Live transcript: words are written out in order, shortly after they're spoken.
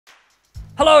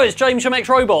Hello, it's James from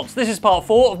XRobots. This is part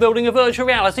 4 of building a virtual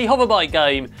reality hoverbike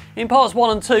game. In parts 1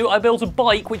 and 2 I built a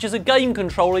bike which is a game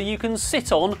controller you can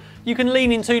sit on. You can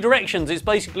lean in 2 directions. It's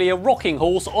basically a rocking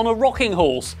horse on a rocking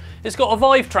horse. It's got a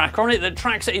Vive tracker on it that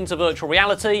tracks it into virtual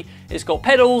reality. It's got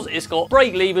pedals, it's got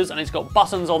brake levers and it's got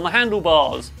buttons on the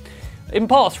handlebars. In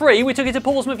part 3 we took it to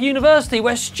Portsmouth University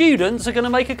where students are going to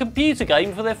make a computer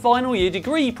game for their final year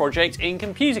degree project in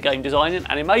computer game design and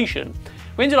animation.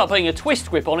 We ended up putting a twist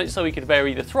grip on it so we could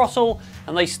vary the throttle,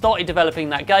 and they started developing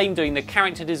that game doing the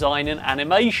character design and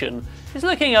animation. It's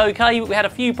looking okay, but we had a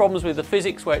few problems with the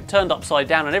physics where it turned upside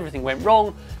down and everything went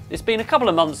wrong. It's been a couple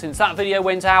of months since that video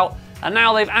went out, and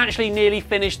now they've actually nearly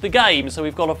finished the game, so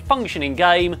we've got a functioning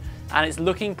game and it's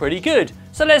looking pretty good.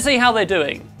 So let's see how they're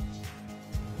doing.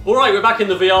 Alright, we're back in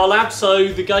the VR lab, so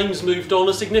the game's moved on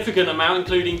a significant amount,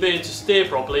 including being to steer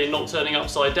properly and not turning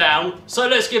upside down. So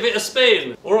let's give it a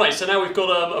spin. Alright, so now we've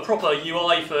got a proper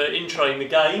UI for introing the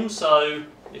game, so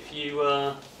if you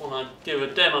want to give a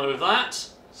demo of that.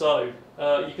 So,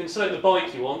 you can select the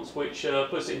bike you want, which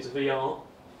puts it into VR.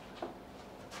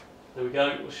 There we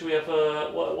go. Well, should we have,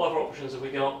 what other options have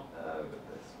we got?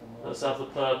 Let's have the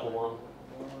purple one.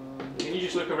 Can you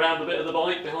just look around a bit of the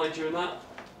bike behind you and that?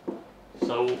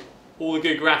 So all the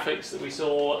good graphics that we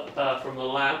saw from the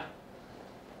lab.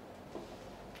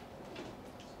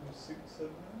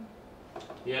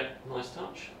 Yeah, nice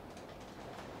touch.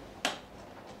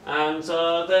 And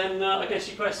then I guess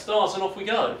you press start and off we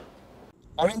go.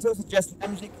 Our intel suggests the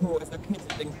energy core is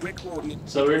located in brick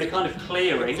coordinates. So we're in a kind of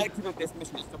clearing. The objective of this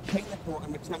mission is to obtain the core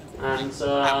and return it. And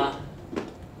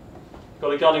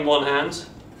got a gun in one hand.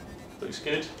 Looks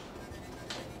good.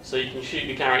 So you can shoot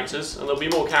the characters, and there'll be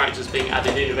more characters being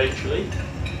added in eventually.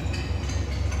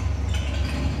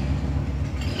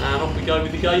 And off we go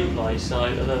with the gameplay, so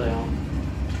there they are.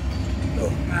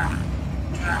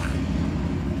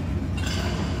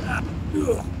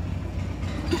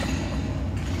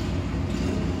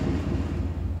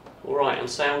 Alright, and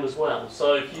sound as well.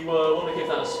 So if you want to give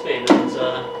that a spin and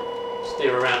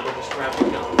steer around, I'll just grab the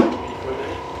gun for a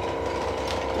minute.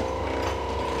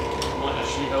 Might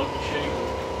actually help you shoot.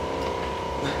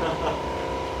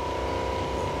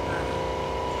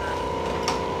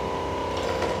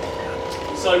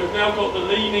 So we've now got the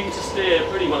leaning to steer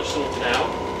pretty much sorted out.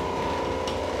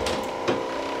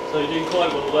 So you're doing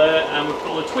quite well there, and we've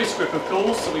got the twist grip of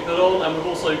course that we put on, and we've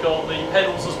also got the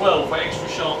pedals as well for extra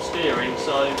sharp steering,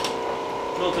 so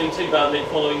not doing too badly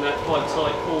following that quite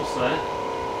tight course there.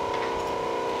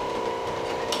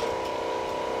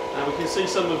 And we can see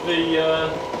some of the,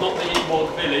 not the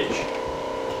Ewok village,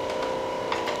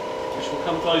 which we'll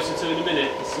come closer to in a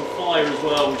minute. There's some fire as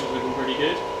well, which is looking pretty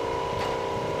good.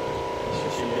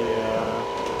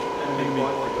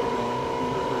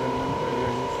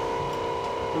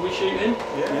 Can we shoot him?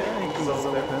 Yeah, you can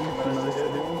also let him.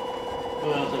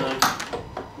 Well, I don't know.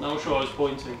 Not sure I was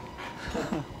pointing.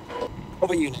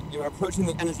 Hover unit, you are approaching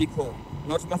the energy core.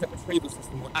 An automatic retrieval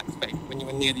system will activate when you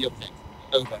are near the object.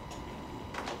 Over.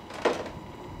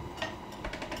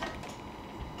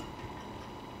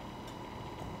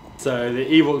 So the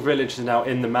Ewok village is now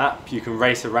in the map. You can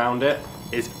race around it.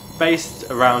 It's based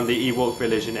around the Ewok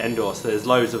village in Endor, so there's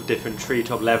loads of different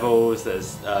treetop levels.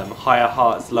 There's higher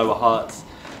hearts, lower hearts.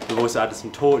 We've also added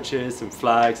some torches, some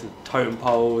flags, and totem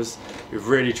poles. We've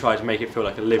really tried to make it feel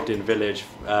like a lived-in village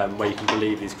where you can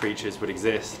believe these creatures would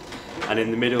exist. And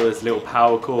in the middle there's a little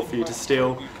power core for you to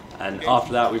steal. And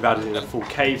after that we've added in a full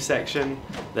cave section.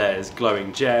 There's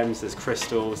glowing gems, there's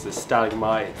crystals, there's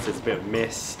stalagmites, there's a bit of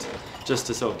mist, just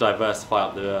to sort of diversify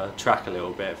up the track a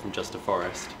little bit from just a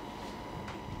forest.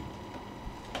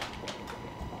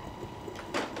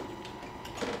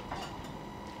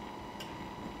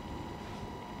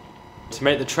 To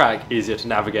make the track easier to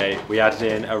navigate, we added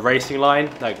in a racing line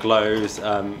that glows,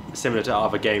 similar to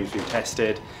other games we've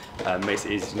tested, makes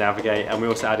it easy to navigate, and we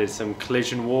also added some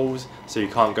collision walls so you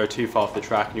can't go too far off the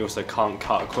track and you also can't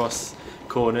cut across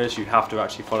corners, you have to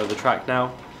actually follow the track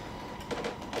now.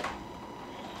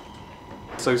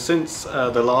 So since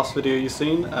the last video you've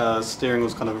seen, steering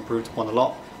was kind of improved upon a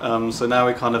lot. So now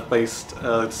we kind of based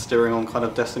steering on kind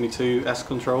of Destiny 2 S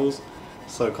controls.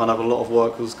 So kind of a lot of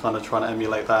work was kind of trying to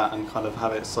emulate that and kind of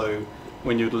have it so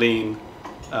when you lean,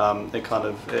 you can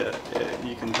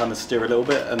kind of steer a little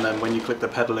bit, and then when you click the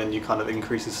pedal in, you kind of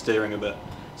increases steering a bit.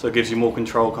 So it gives you more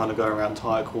control kind of going around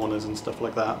tight corners and stuff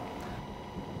like that.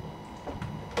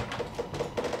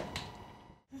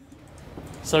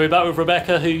 So we're back with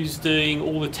Rebecca, who's doing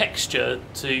all the texture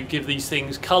to give these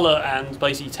things colour and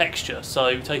basically texture.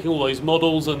 So taking all those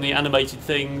models and the animated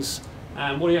things,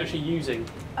 and what are you actually using?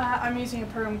 I'm using a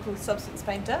program called Substance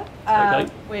Painter, Okay.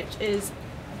 which is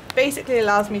basically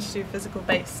allows me to do physical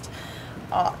based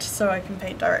art, so I can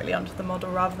paint directly onto the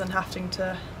model rather than having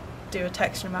to do a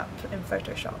texture map in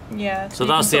Photoshop. Yeah. So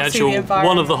that's the actual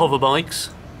one of the hover bikes,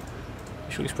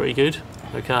 which looks pretty good.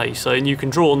 Okay, so and you can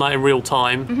draw on that in real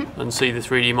time and see the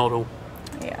 3D model.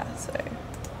 Yeah, so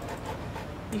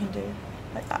you can do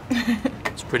like that.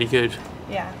 It's pretty good.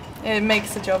 Yeah, it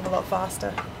makes the job a lot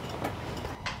faster.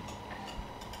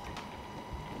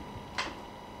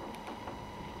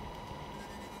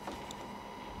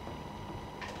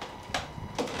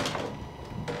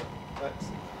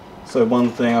 So one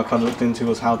thing I kind of looked into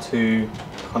was how to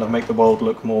kind of make the world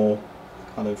look more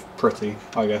kind of pretty,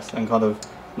 I guess, and kind of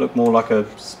look more like a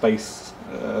space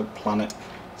planet.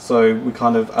 So we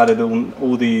kind of added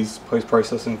all these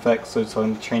post-processing effects, so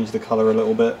to change the color a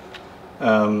little bit.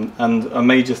 And a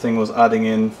major thing was adding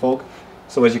in fog.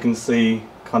 So as you can see,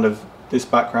 kind of this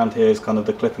background here is kind of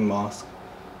the clipping mask.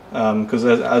 Because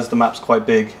as the map's quite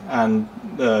big and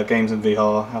games in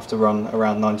VR have to run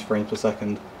around 90 frames per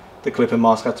second, the clipping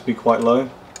mask had to be quite low.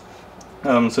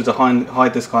 So to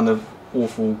hide this kind of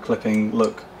awful clipping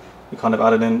look, we kind of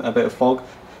added in a bit of fog,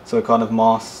 so it kind of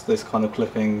masks this kind of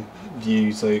clipping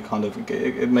view, so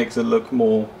it makes it look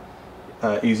more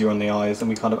easier on the eyes. And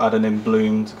we kind of added in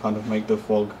bloom to kind of make the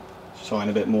fog shine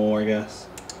a bit more, I guess.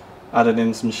 Added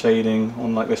in some shading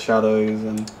on like the shadows,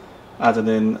 and added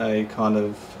in a kind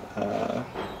of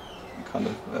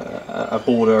a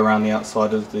border around the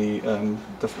outside of the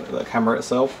camera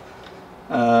itself.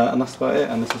 And that's about it,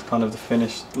 and this is kind of the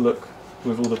finished look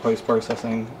with all the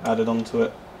post-processing added onto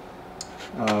it.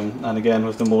 And again,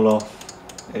 with them all off,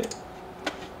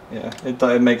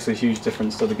 it makes a huge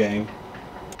difference to the game.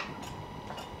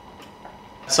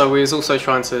 So we was also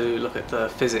trying to look at the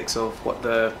physics of what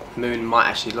the moon might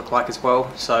actually look like as well.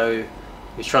 So we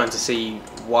was trying to see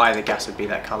why the gas would be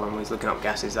that colour, and we was looking up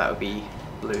gases that would be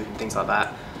blue and things like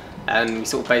that. And we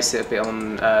sort of based it a bit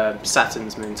on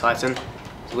Saturn's moon Titan,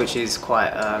 which is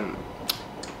quite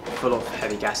full of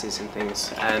heavy gases and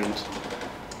things, and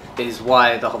is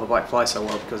why the hoverbike flies so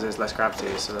well, because there's less gravity,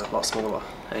 it's a lot smaller,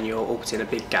 and you're orbiting a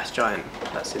big gas giant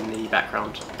that's in the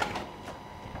background.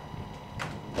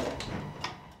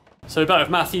 So back with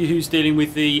Matthew, who's dealing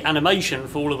with the animation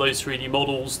for all of those 3D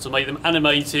models to make them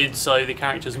animated so the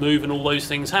characters move and all those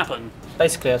things happen.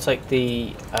 Basically I take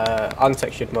the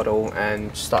untextured model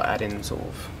and start adding sort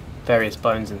of various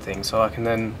bones and things, so I can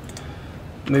then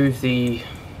move the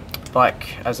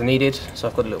bike as needed. So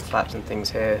I've got little flaps and things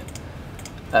here.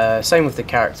 Same with the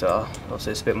character,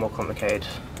 obviously it's a bit more complicated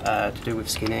to do with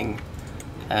skinning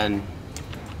and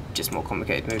just more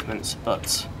complicated movements,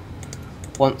 but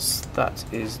once that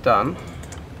is done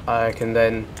I can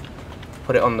then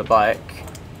put it on the bike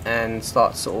and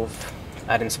start sort of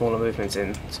adding smaller movements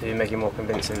in to make it more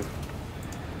convincing.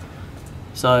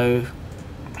 So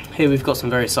here we've got some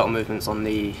very subtle movements on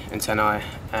the antennae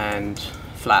and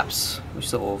flaps which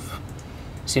sort of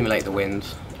simulate the wind,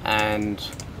 and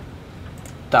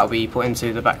that'll be put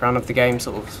into the background of the game,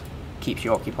 sort of keeps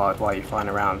you occupied while you're flying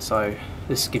around, so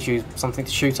this gives you something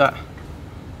to shoot at.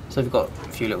 So we've got a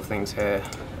few little things here,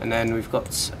 and then we've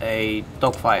got a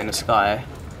dogfight in the sky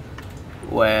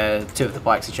where two of the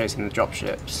bikes are chasing the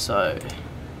dropship. So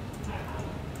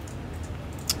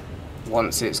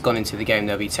once it's gone into the game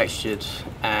they'll be textured,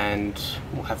 and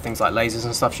we'll have things like lasers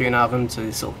and stuff shooting out of them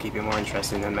to sort of keep it more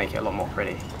interesting and make it a lot more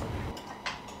pretty.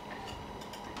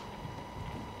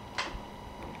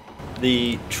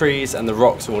 The trees and the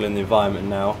rocks are all in the environment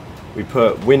now. We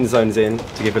put wind zones in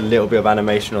to give a little bit of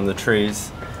animation on the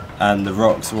trees, and the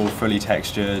rocks are all fully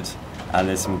textured, and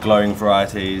there's some glowing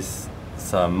varieties,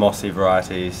 some mossy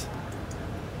varieties,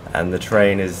 and the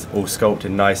terrain is all sculpted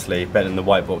nicely, better than the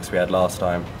white box we had last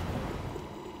time.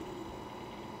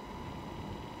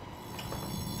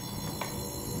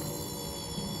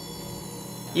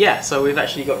 Yeah, so we've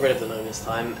actually got rid of the gnome this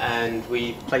time, and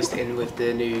we placed it in with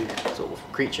the new sort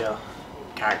of creature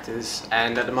characters,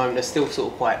 and at the moment they're still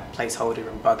sort of quite placeholder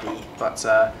and buggy, but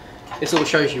it sort of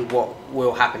shows you what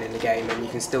will happen in the game, and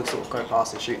you can still sort of go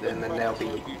past and shoot them, and there'll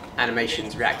be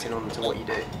animations reacting on to what you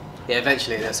do. Yeah,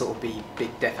 eventually there'll sort of be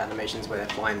big death animations where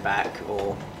they're flying back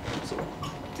or sort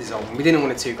of dissolving. We didn't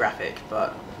want it too graphic,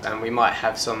 but we might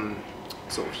have some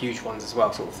sort of huge ones as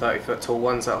well, sort of 30-foot tall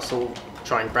ones that'll sort of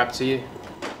try and grab to you.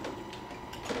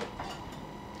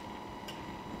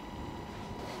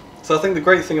 So I think the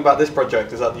great thing about this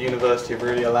project is that the university have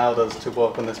really allowed us to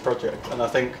work on this project, and I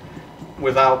think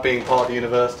without being part of the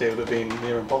university it would have been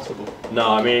near impossible. No,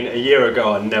 I mean, a year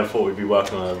ago I never thought we'd be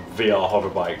working on a VR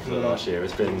HoverBike for the last year.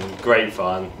 It's been great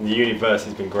fun. The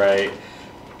university's been great.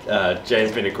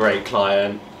 Jane's been a great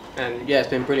client. And yeah, it's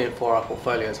been brilliant for our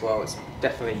portfolio as well. It's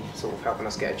definitely sort of helping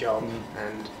us get a job,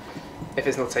 and if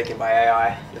it's not taken by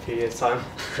AI in a few years' time.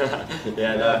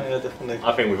 Yeah, definitely.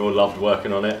 I think we've all loved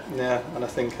working on it. Yeah, and I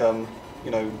think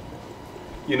you know,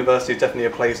 university is definitely a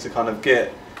place to kind of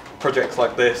get projects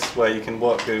like this where you can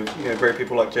work with great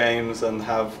people like James and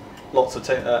have lots of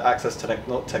access to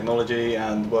technology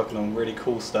and working on really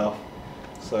cool stuff.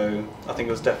 So I think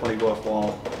it was definitely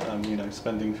worthwhile,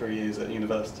 spending 3 years at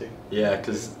university. Yeah,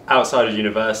 because outside of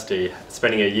university,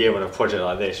 spending a year on a project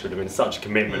like this would have been such a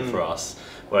commitment for us,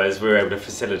 whereas we were able to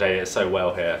facilitate it so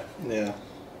well here. Yeah.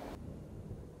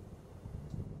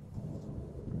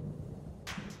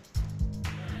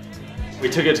 We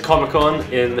took it to Comic-Con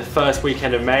in the first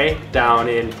weekend of May, down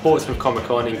in Portsmouth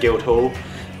Comic-Con in Guildhall.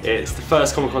 It's the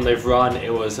first Comic-Con they've run.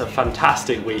 It was a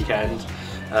fantastic weekend.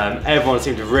 Everyone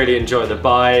seemed to really enjoy the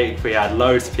bike. We had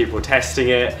loads of people testing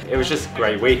it. It was just a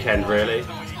great weekend, really.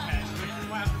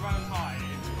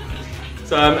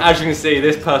 So as you can see,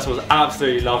 this person was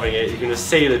absolutely loving it. You can just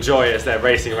see the joy as they're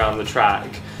racing around the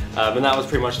track. And that was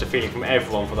pretty much the feeling from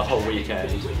everyone for the whole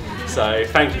weekend. So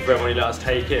thank you for everyone who let us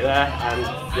take it there, and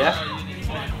yeah.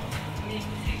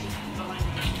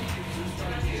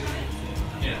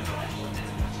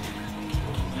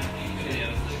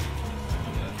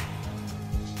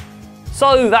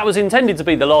 So that was intended to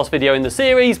be the last video in the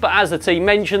series, but as the team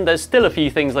mentioned, there's still a few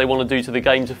things they want to do to the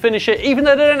game to finish it, even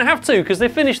though they don't have to, because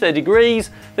they've finished their degrees,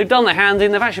 they've done their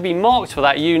hand-in, they've actually been marked for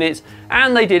that unit,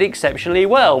 and they did exceptionally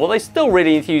well. Well, they're still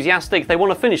really enthusiastic, they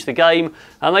want to finish the game,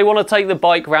 and they want to take the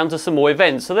bike round to some more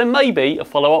events, so there may be a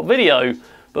follow-up video.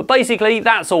 But basically,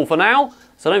 that's all for now,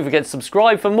 so don't forget to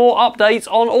subscribe for more updates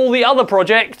on all the other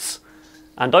projects.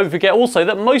 And don't forget also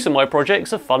that most of my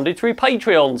projects are funded through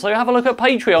Patreon, so have a look at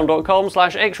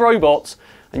patreon.com/XRobots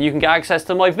and you can get access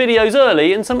to my videos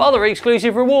early and some other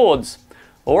exclusive rewards.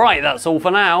 Alright, that's all for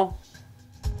now.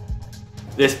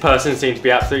 This person seemed to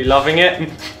be absolutely loving it.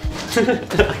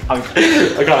 I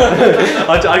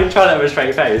can try that with a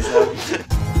straight face.